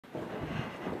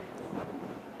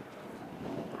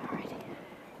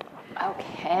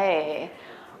Okay.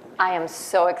 I am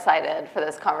so excited for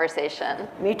this conversation.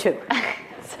 Me too.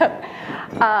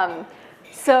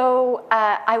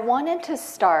 I wanted to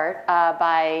start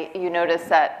by, you notice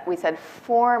that we said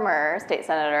former State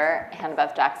Senator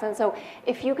Hannah-Beth Jackson. So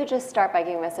if you could just start by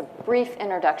giving us a brief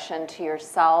introduction to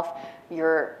yourself,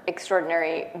 your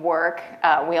extraordinary work.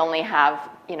 We only have,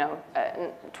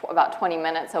 about 20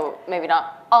 minutes, so maybe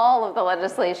not all of the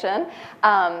legislation,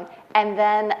 and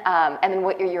then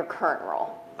what your current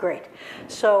role. Great.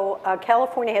 So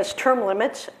California has term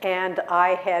limits, and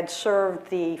I had served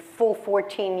the full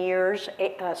 14 years,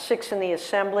 6 in the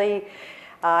Assembly,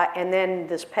 and then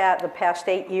the past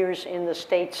 8 years in the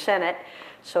State Senate.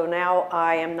 So now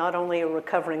I am not only a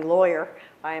recovering lawyer,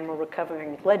 I am a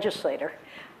recovering legislator,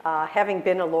 having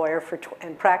been a lawyer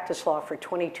and practiced law for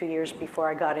 22 years before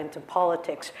I got into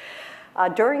politics.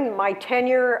 During my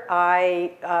tenure,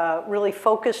 I really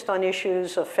focused on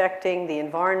issues affecting the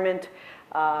environment,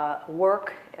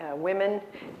 work, women,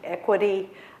 equity,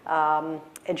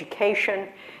 education.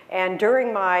 And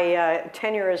during my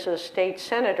tenure as a state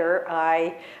senator,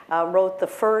 I wrote the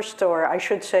first, or I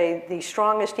should say, the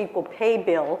strongest equal pay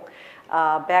bill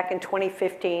back in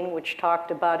 2015, which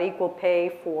talked about equal pay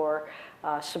for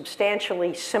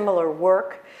substantially similar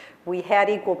work. We had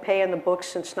equal pay in the books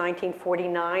since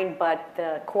 1949, but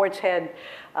the courts had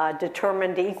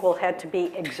determined equal had to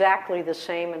be exactly the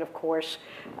same, and of course,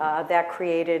 that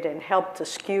created and helped to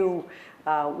skew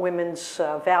women's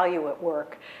value at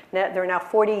work. Now, there are now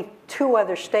 42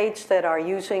 other states that are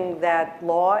using that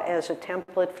law as a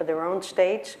template for their own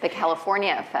states. The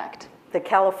California effect. The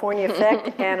California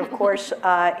effect, and of course,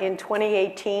 in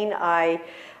 2018, I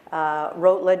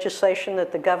wrote legislation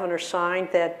that the governor signed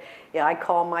that I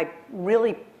call my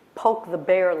really poke the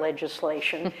bear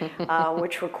legislation,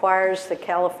 which requires that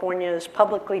California's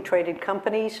publicly traded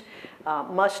companies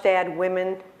must add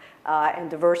women and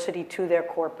diversity to their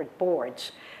corporate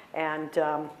boards. And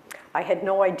I had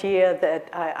no idea that,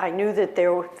 I knew that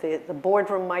the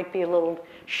boardroom might be a little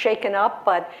shaken up,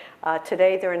 but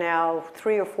today there are now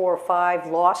 3 or 4 or 5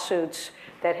 lawsuits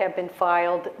that have been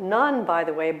filed, none, by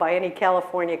the way, by any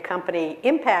California company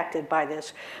impacted by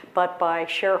this, but by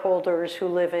shareholders who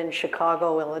live in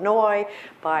Chicago, Illinois,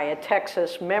 by a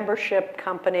Texas membership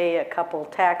company, a couple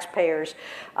taxpayers.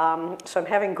 So I'm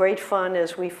having great fun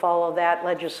as we follow that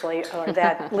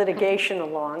that litigation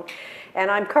along. And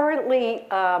I'm currently,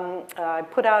 I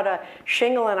put out a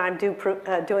shingle, and I'm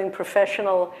doing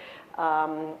professional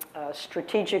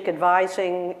strategic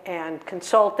advising and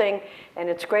consulting, and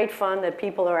it's great fun that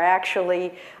people are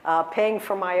actually paying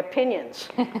for my opinions.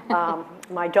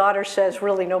 My daughter says,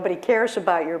 really, nobody cares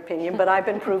about your opinion, but I've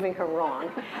been proving her wrong.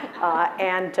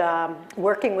 And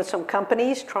working with some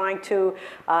companies, trying to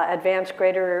advance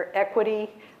greater equity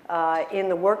in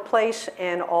the workplace,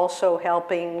 and also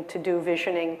helping to do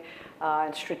visioning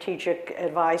and strategic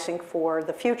advising for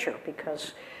the future,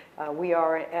 because we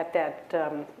are at that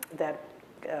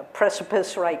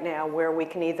precipice right now where we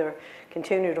can either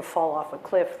continue to fall off a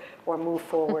cliff or move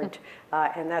forward,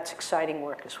 and that's exciting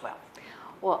work as well.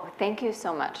 Well, thank you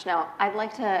so much. Now, I'd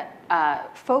like to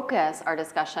focus our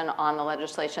discussion on the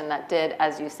legislation that did,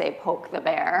 as you say, poke the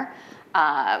bear.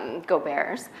 Go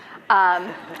Bears.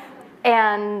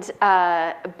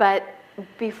 But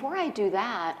before I do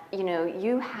that,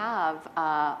 you have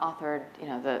authored,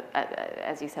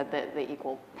 as you said, the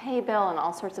equal pay bill and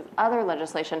all sorts of other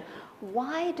legislation.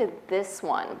 Why did this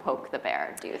one poke the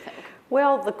bear, do you think?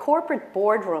 Well, the corporate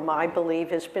boardroom, I believe,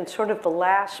 has been sort of the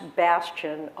last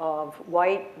bastion of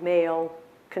white male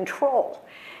control.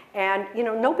 And,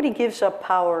 nobody gives up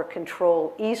power or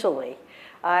control easily.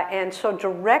 And so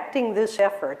directing this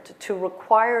effort to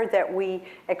require that we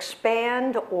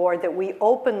expand or that we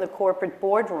open the corporate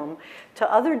boardroom to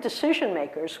other decision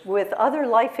makers with other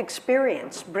life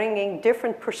experience, bringing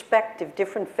different perspective,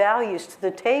 different values to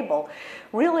the table,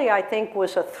 really, I think,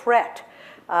 was a threat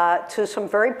to some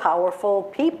very powerful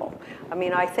people. I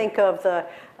mean, I think of the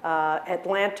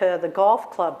Atlanta, the golf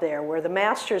club there, where the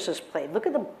Masters is played. Look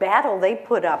at the battle they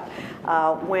put up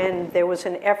when there was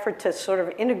an effort to sort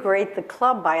of integrate the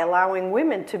club by allowing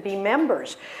women to be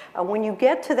members. When you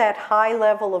get to that high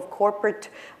level of corporate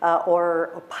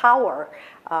or power,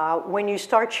 when you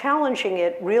start challenging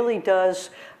it, really does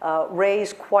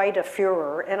raise quite a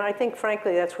furor. And I think,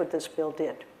 frankly, that's what this bill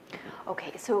did.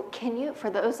 Okay, so can you, for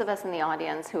those of us in the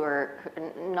audience who are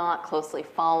not closely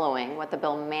following what the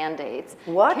bill mandates,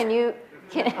 can you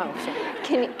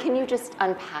just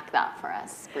unpack that for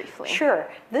us briefly? Sure.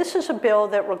 This is a bill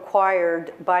that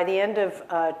required, by the end of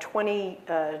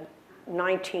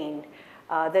 2019,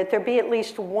 that there be at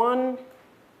least one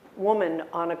woman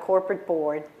on a corporate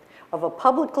board, of a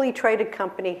publicly traded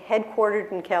company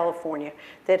headquartered in California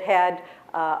that had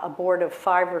a board of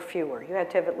 5 or fewer. You had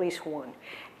to have at least one.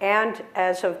 And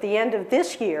as of the end of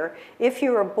this year, if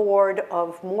you're a board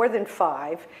of more than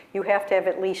 5, you have to have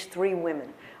at least 3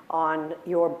 women on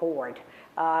your board.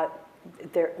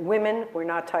 Women, we're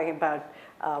not talking about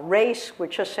race, we're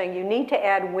just saying you need to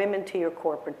add women to your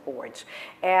corporate boards.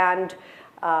 And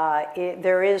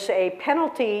there is a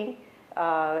penalty,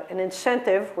 an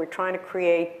incentive, we're trying to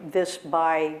create this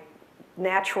by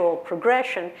natural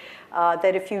progression,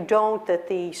 that if you don't, that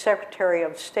the Secretary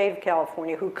of State of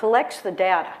California, who collects the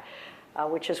data,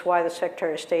 which is why the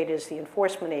Secretary of State is the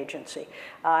enforcement agency,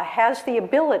 has the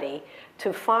ability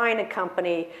to fine a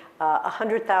company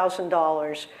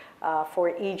 $100,000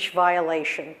 for each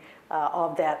violation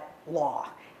of that law.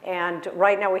 And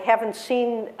right now we haven't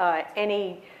seen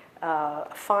any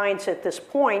fines at this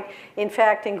point. In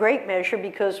fact, in great measure,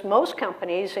 because most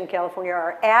companies in California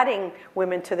are adding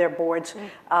women to their boards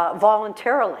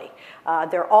voluntarily.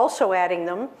 They're also adding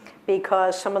them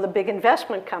because some of the big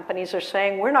investment companies are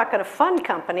saying, we're not going to fund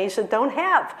companies that don't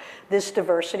have this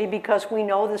diversity because we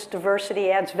know this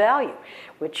diversity adds value,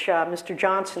 which Mr.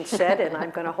 Johnson said, and I'm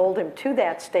going to hold him to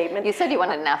that statement. You said you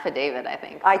wanted an affidavit, I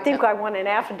think. I think I want an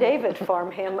affidavit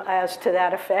from him as to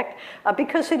that effect,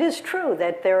 because it is true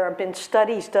that there have been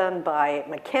studies done by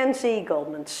McKinsey,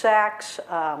 Goldman Sachs,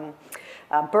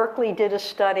 Berkeley did a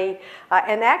study,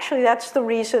 and actually that's the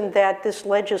reason that this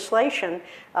legislation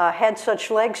had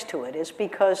such legs to it, is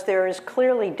because there is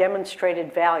clearly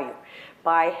demonstrated value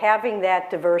by having that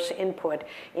diverse input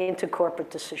into corporate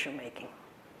decision making.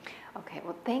 Okay,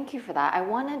 well, thank you for that. I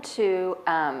wanted to,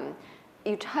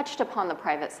 you touched upon the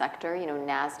private sector, you know,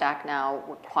 NASDAQ now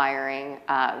requiring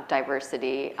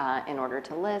diversity in order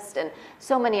to list, and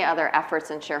so many other efforts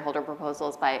and shareholder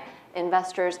proposals by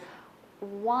investors.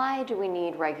 Why do we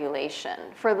need regulation?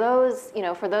 For those, you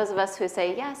know, for those of us who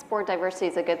say, yes, board diversity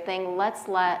is a good thing, let's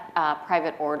let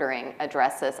private ordering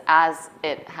address this as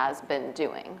it has been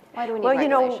doing. Why do we need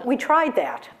regulation? Well, you know, we tried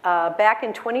that. Back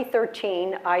in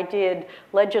 2013, I did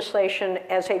legislation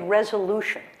as a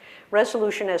resolution.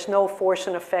 Resolution has no force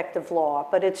and effect of law,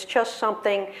 but it's just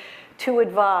something to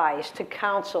advise, to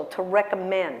counsel, to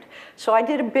recommend. So I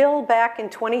did a bill back in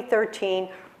 2013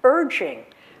 urging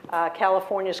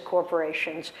California's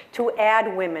corporations to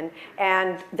add women,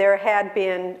 and there had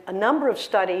been a number of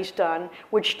studies done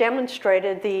which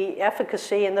demonstrated the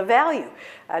efficacy and the value,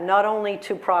 not only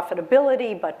to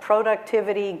profitability, but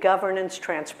productivity, governance,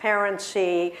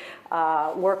 transparency,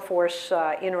 workforce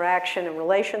interaction and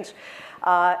relations.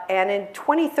 And in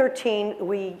 2013,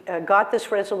 we got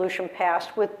this resolution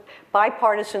passed with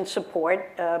bipartisan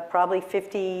support, probably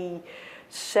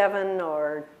 57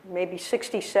 or maybe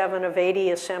 67 of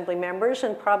 80 assembly members,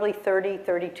 and probably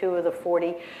 32 of the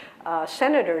 40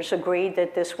 senators agreed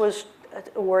that this was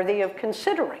worthy of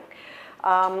considering.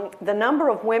 The number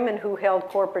of women who held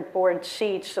corporate board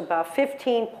seats, about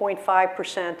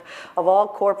 15.5% of all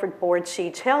corporate board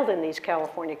seats held in these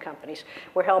California companies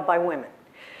were held by women.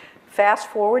 Fast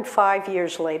forward 5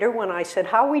 years later, when I said,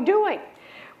 how are we doing?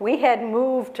 We had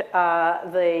moved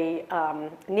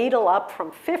the needle up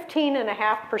from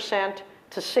 15.5%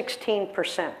 to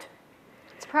 16%.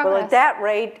 It's progress. Well, at that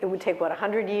rate, it would take, what,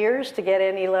 100 years to get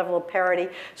any level of parity?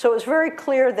 So it was very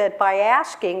clear that by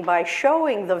asking, by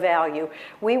showing the value,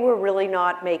 we were really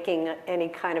not making any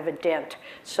kind of a dent.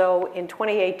 So in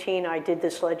 2018, I did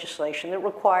this legislation that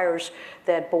requires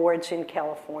that boards in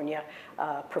California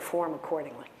perform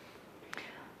accordingly.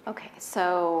 Okay,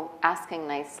 so asking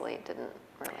nicely didn't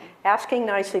really. Asking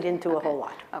nicely didn't do a whole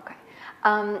lot. Okay.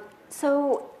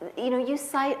 So, you know, you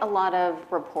cite a lot of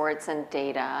reports and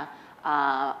data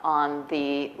on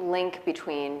the link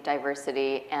between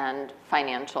diversity and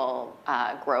financial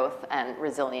growth and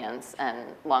resilience and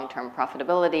long-term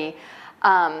profitability.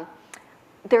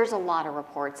 There's a lot of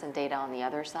reports and data on the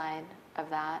other side of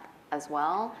that as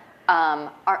well.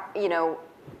 You know,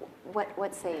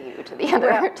 what say you to the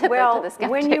other, to the skeptics?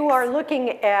 When you are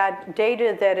looking at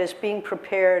data that is being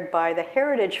prepared by the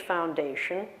Heritage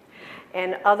Foundation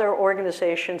and other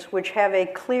organizations which have a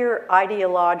clear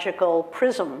ideological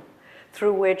prism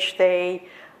through which they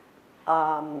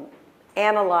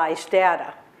analyze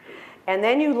data, and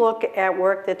then you look at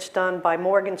work that's done by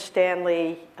Morgan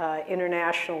Stanley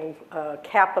International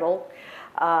Capital,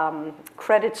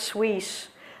 Credit Suisse,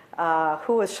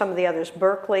 who is some of the others,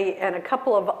 Berkeley, and a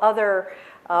couple of other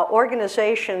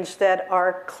organizations that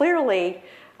are clearly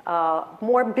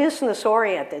more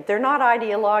business-oriented. They're not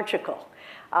ideological.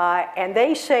 And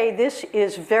they say this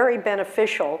is very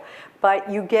beneficial, but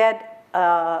you get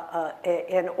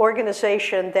an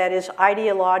organization that is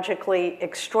ideologically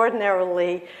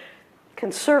extraordinarily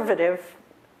conservative,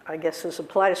 I guess is the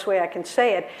politest way I can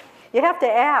say it, you have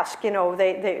to ask,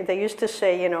 they used to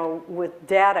say, with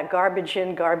data, garbage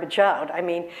in, garbage out. I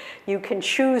mean, you can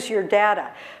choose your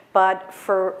data. But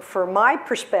for my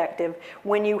perspective,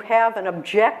 when you have an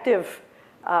objective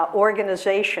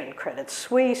organization, Credit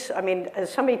Suisse, I mean,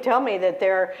 somebody tell me that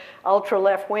they're ultra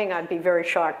left wing, I'd be very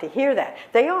shocked to hear that.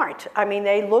 They aren't. I mean,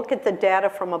 they look at the data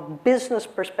from a business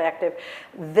perspective.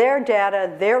 Their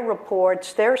data, their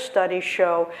reports, their studies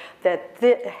show that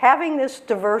having this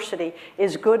diversity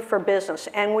is good for business.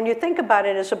 And when you think about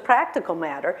it as a practical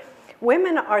matter,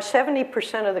 women are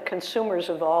 70% of the consumers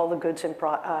of all the goods and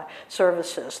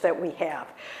services that we have.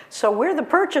 So we're the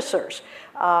purchasers.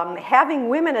 Having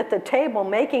women at the table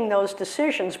making those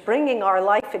decisions, bringing our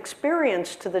life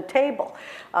experience to the table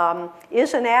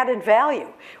is an added value.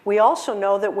 We also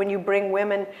know that when you bring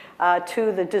women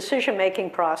to the decision-making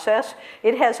process,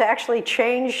 it has actually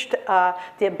changed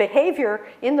the behavior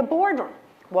in the boardroom.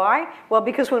 Why? Well,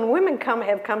 because when women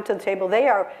have come to the table, they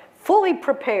are fully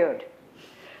prepared.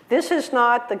 This is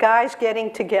not the guys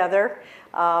getting together,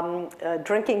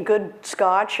 drinking good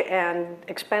scotch and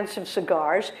expensive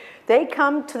cigars. They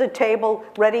come to the table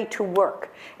ready to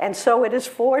work. And so it has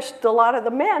forced a lot of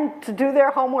the men to do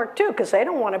their homework too, because they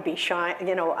don't want to be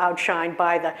outshined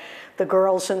by the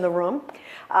girls in the room.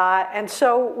 And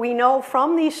so we know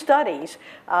from these studies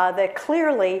that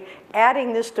clearly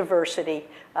adding this diversity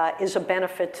is a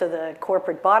benefit to the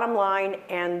corporate bottom line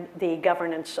and the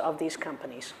governance of these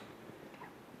companies.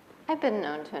 I've been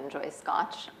known to enjoy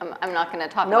scotch. I'm not going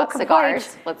to talk No about complaints.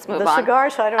 cigars. Let's move on. The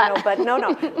cigars, I don't know, but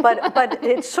no. But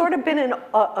it's sort of been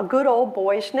a good old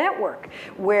boys network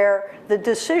where the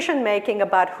decision-making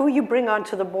about who you bring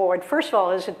onto the board, first of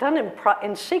all, is it done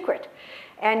in secret?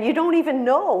 And you don't even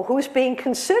know who's being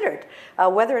considered,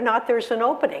 whether or not there's an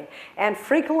opening. And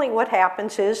frequently what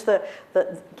happens is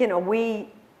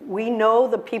we know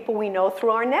the people we know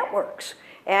through our networks.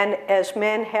 And as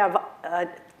men have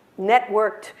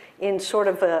networked in sort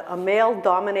of a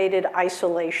male-dominated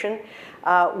isolation,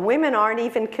 women aren't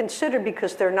even considered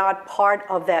because they're not part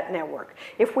of that network.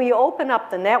 If we open up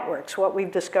the networks, what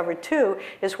we've discovered too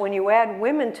is when you add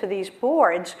women to these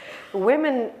boards,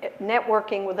 women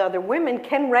networking with other women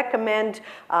can recommend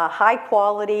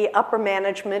high-quality upper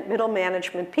management, middle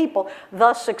management people,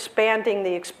 thus expanding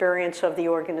the experience of the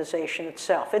organization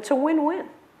itself. It's a win-win.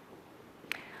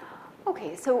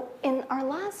 Okay, so in our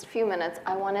last few minutes,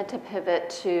 I wanted to pivot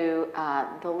to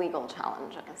the legal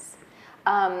challenges.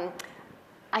 I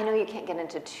know you can't get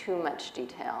into too much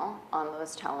detail on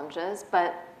those challenges,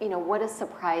 but what has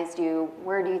surprised you?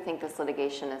 Where do you think this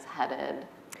litigation is headed?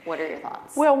 What are your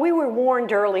thoughts? Well, we were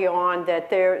warned early on that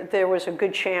there was a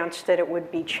good chance that it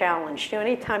would be challenged.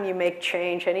 Anytime you make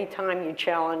change, anytime you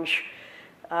challenge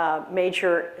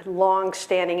major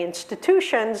long-standing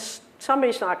institutions,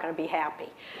 somebody's not going to be happy.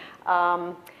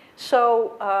 After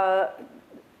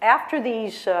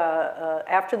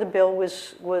the bill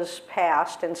was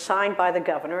passed and signed by the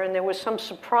governor, and there was some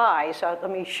surprise, let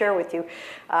me share with you.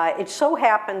 It so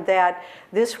happened that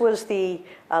this was the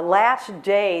last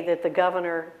day that the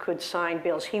governor could sign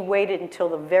bills. He waited until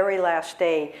the very last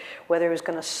day whether he was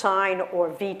going to sign or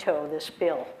veto this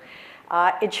bill.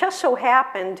 It just so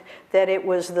happened that it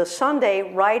was the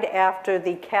Sunday right after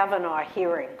the Kavanaugh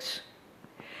hearings.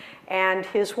 And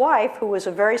his wife, who was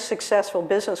a very successful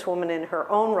businesswoman in her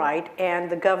own right, and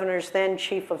the governor's then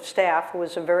chief of staff, who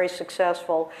was a very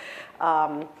successful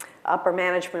upper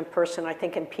management person, I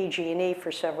think in PG&E for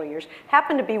several years,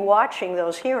 happened to be watching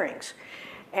those hearings.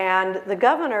 And the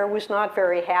governor was not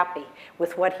very happy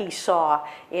with what he saw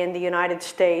in the United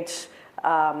States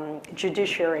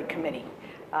Judiciary Committee.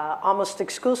 Almost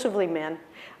exclusively men.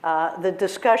 The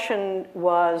discussion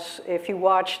was, if you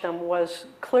watched them, was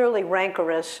clearly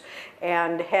rancorous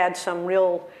and had some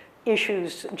real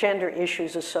issues, gender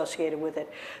issues associated with it.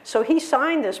 So he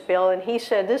signed this bill and he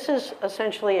said, this is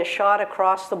essentially a shot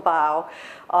across the bow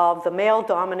of the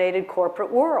male-dominated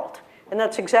corporate world. And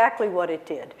that's exactly what it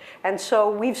did. And so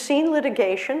we've seen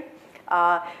litigation.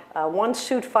 One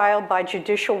suit filed by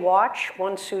Judicial Watch,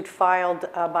 one suit filed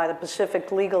by the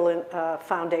Pacific Legal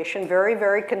Foundation, very,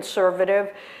 very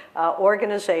conservative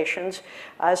organizations.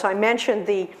 As I mentioned,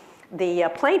 the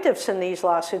plaintiffs in these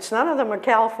lawsuits, none of them are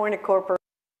California corporations.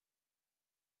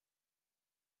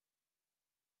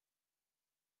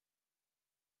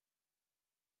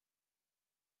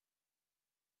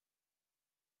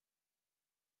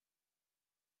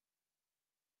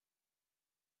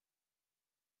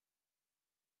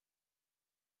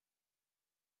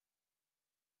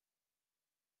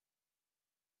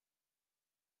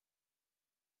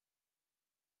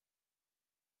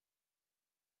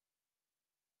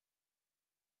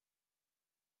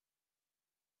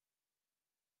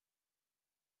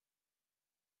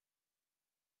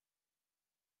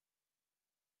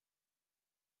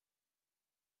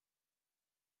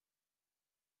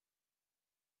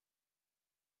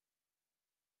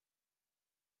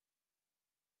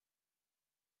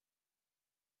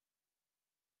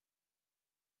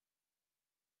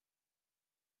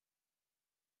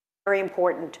 very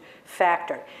important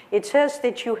factor. It says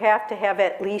that you have to have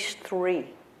at least 3.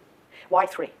 Why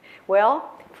 3?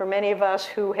 Well, for many of us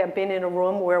who have been in a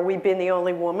room where we've been the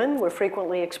only woman, we're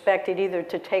frequently expected either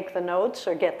to take the notes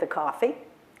or get the coffee.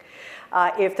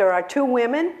 If there are 2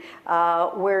 women,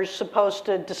 we're supposed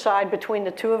to decide between the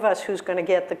 2 of us who's going to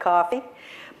get the coffee.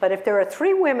 But if there are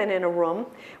 3 women in a room,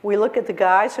 we look at the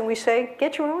guys and we say,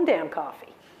 get your own damn coffee.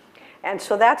 And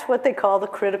so that's what they call the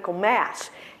critical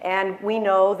mass. And we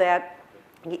know that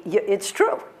it's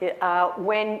true.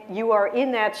 When you are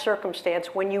in that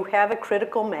circumstance, when you have a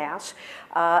critical mass,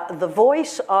 the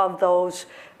voice of those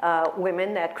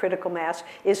women, that critical mass,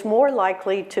 is more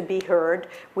likely to be heard.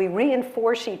 We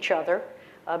reinforce each other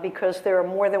because there are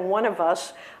more than one of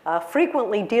us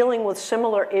frequently dealing with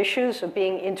similar issues of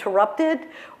being interrupted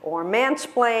or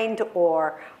mansplained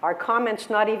or our comments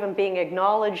not even being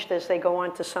acknowledged as they go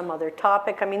on to some other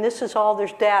topic. I mean, this is all,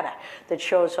 there's data that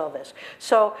shows all this.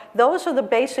 So those are the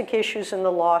basic issues in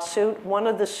the lawsuit. One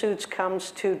of the suits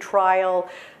comes to trial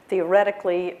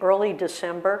theoretically early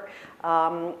December.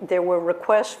 There were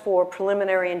requests for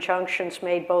preliminary injunctions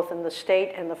made both in the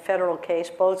state and the federal case,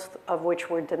 both of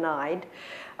which were denied.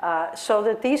 So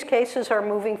that these cases are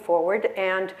moving forward,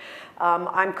 and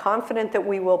I'm confident that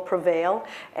we will prevail.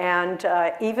 And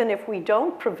even if we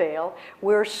don't prevail,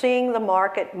 we're seeing the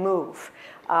market move.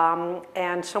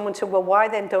 And someone said, well, why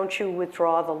then don't you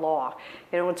withdraw the law?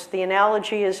 You know, the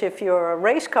analogy is if you're a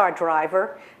race car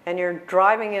driver and you're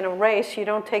driving in a race, you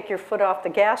don't take your foot off the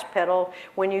gas pedal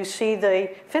when you see the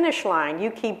finish line. You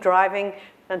keep driving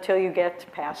until you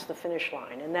get past the finish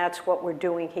line. And that's what we're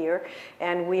doing here.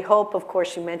 And we hope, of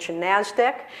course, you mentioned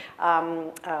NASDAQ,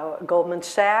 Goldman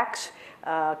Sachs,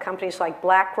 companies like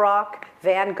BlackRock,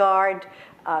 Vanguard,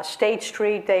 State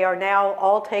Street, they are now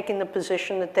all taking the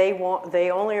position that they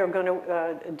only are going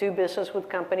to do business with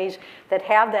companies that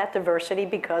have that diversity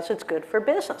because it's good for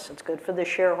business. It's good for the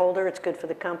shareholder, it's good for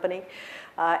the company.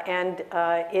 And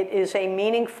it is a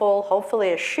meaningful,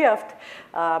 hopefully a shift,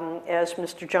 as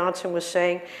Mr. Johnson was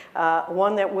saying,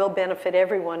 one that will benefit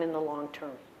everyone in the long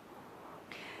term.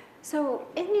 So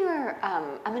in your,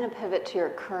 I'm going to pivot to your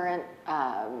current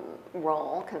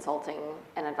role, consulting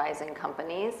and advising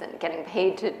companies and getting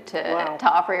paid to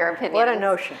offer your opinions. What a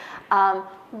notion.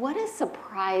 What has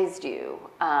surprised you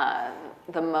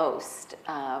the most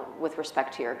with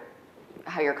respect to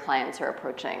how your clients are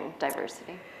approaching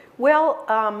diversity? Well,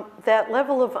 that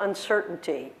level of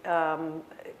uncertainty,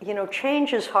 you know,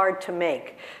 change is hard to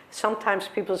make. Sometimes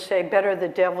people say, better the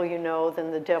devil you know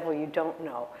than the devil you don't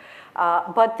know.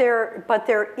 But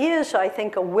there is, I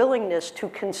think, a willingness to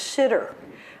consider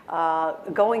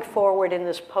going forward in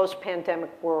this post-pandemic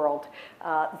world,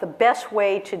 the best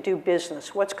way to do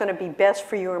business, what's going to be best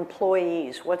for your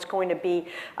employees, what's going to be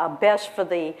best for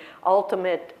the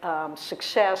ultimate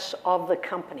success of the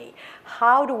company.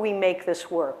 How do we make this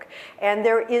work? And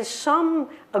there is some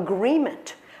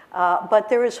agreement, but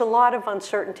there is a lot of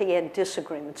uncertainty and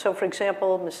disagreement. So for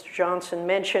example, Mr. Johnson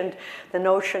mentioned the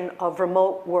notion of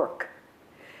remote work.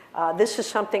 This is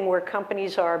something where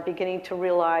companies are beginning to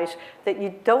realize that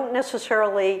you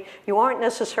aren't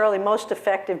necessarily most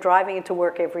effective driving into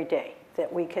work every day,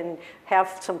 that we can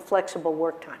have some flexible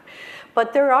work time.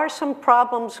 But there are some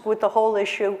problems with the whole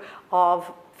issue of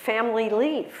family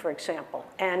leave, for example,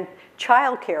 and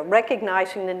childcare,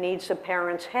 recognizing the needs that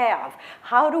parents have.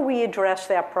 How do we address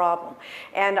that problem?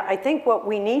 And I think what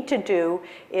we need to do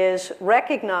is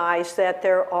recognize that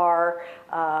there are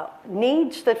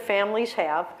needs that families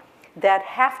have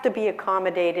to be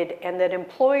accommodated, and that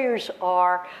employers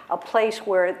are a place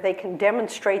where they can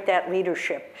demonstrate that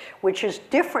leadership, which is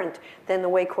different than the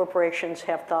way corporations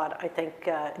have thought, I think,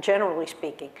 generally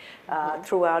speaking,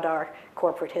 throughout our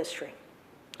corporate history.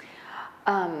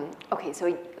 Okay,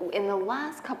 so in the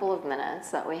last couple of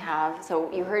minutes that we have,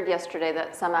 so you heard yesterday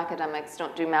that some academics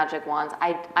don't do magic wands.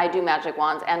 I do magic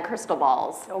wands and crystal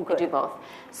balls. Oh, good. I do both.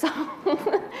 So,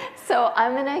 so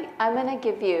I'm gonna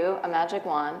give you a magic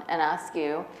wand and ask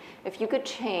you if you could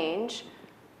change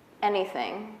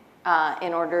anything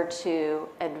in order to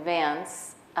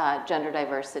advance gender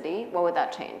diversity. What would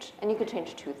that change? And you could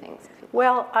change 2 things.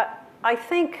 Well, I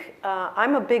think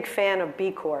I'm a big fan of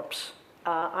B Corps.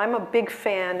 I'm a big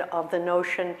fan of the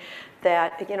notion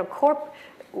that, you know,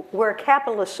 we're a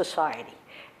capitalist society,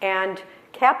 and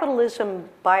capitalism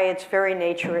by its very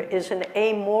nature is an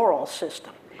amoral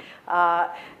system.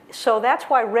 So that's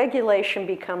why regulation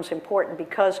becomes important,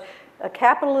 because a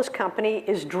capitalist company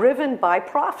is driven by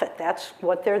profit. That's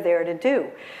what they're there to do.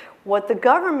 What the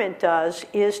government does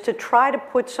is to try to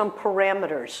put some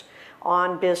parameters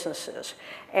on businesses.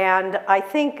 And I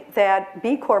think that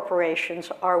B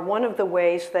corporations are one of the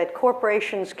ways that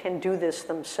corporations can do this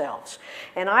themselves.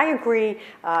 And I agree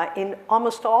in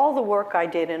almost all the work I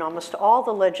did, in almost all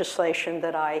the legislation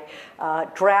that I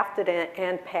drafted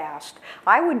and passed,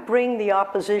 I would bring the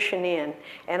opposition in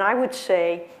and I would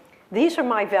say, these are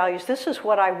my values, this is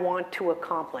what I want to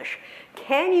accomplish.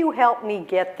 Can you help me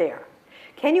get there?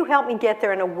 Can you help me get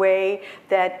there in a way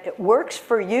that works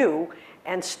for you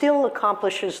and still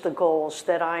accomplishes the goals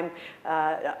that I'm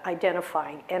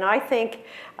identifying? And I think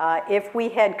if we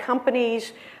had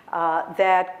companies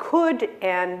that could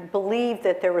and believe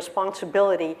that their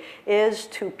responsibility is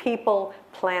to people,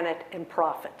 planet, and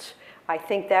profits, I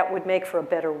think that would make for a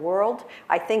better world.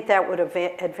 I think that would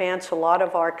advance a lot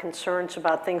of our concerns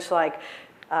about things like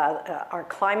our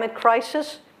climate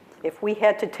crisis. If we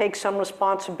had to take some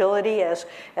responsibility as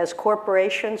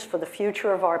corporations for the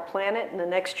future of our planet and the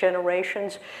next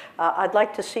generations, I'd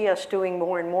like to see us doing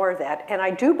more and more of that. And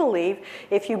I do believe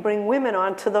if you bring women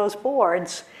onto those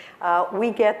boards,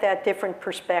 we get that different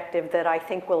perspective that I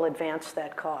think will advance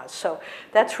that cause. So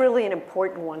that's really an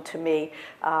important one to me.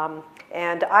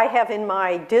 And I have in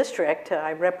my district,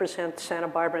 I represent Santa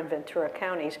Barbara and Ventura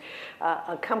counties,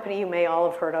 a company you may all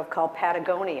have heard of called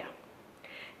Patagonia.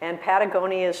 And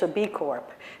Patagonia is a B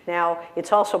Corp. Now,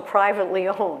 it's also privately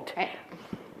owned. Right.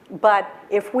 But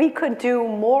if we could do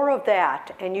more of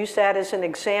that and use that as an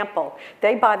example,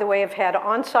 they, by the way, have had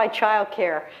on-site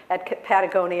childcare at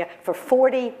Patagonia for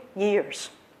 40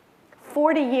 years.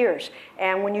 40 years.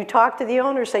 And when you talk to the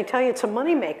owners, they tell you it's a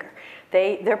moneymaker.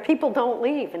 Their people don't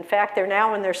leave. In fact, they're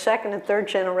now in their second and third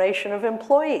generation of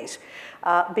employees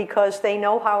because they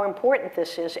know how important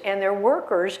this is. And their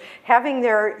workers, having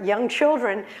their young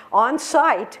children on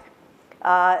site,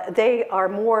 they are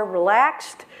more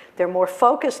relaxed. They're more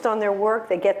focused on their work.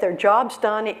 They get their jobs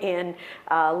done in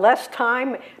less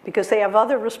time because they have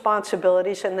other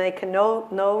responsibilities, and they can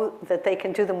know that they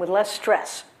can do them with less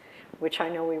stress, which I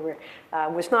know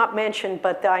was not mentioned,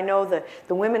 but I know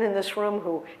the women in this room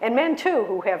who, and men too,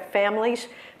 who have families,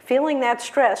 feeling that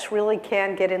stress really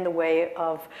can get in the way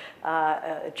of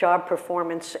job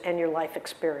performance and your life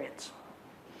experience.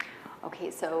 Okay,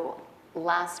 so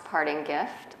last parting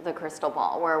gift, the crystal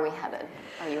ball. Where are we headed?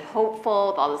 Are you hopeful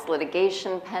with all this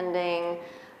litigation pending?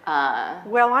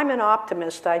 Well, I'm an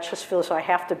optimist. I just feel as I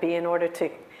have to be in order to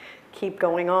keep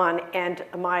going on. And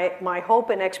my hope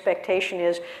and expectation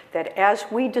is that as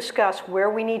we discuss where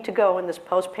we need to go in this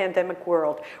post-pandemic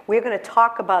world, we're going to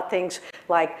talk about things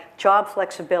like job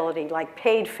flexibility, like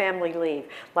paid family leave,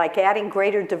 like adding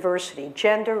greater diversity,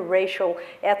 gender, racial,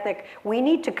 ethnic. We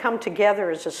need to come together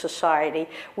as a society.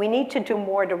 We need to do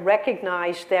more to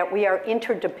recognize that we are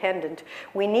interdependent.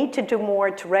 We need to do more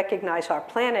to recognize our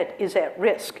planet is at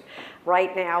risk.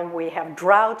 Right now, we have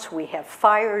droughts, we have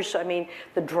fires. I mean,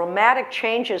 the dramatic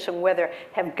changes in weather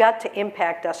have got to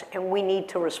impact us, and we need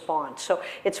to respond. So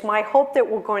it's my hope that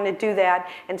we're going to do that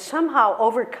and somehow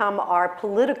overcome our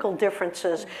political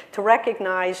differences to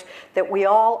recognize that we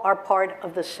all are part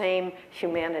of the same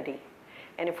humanity.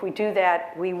 And if we do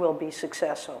that, we will be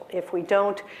successful. If we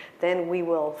don't, then we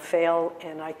will fail,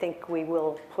 and I think we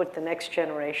will put the next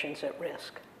generations at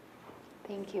risk.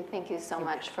 Thank you. Thank you so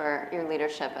much for your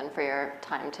leadership and for your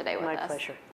time today with us. My pleasure.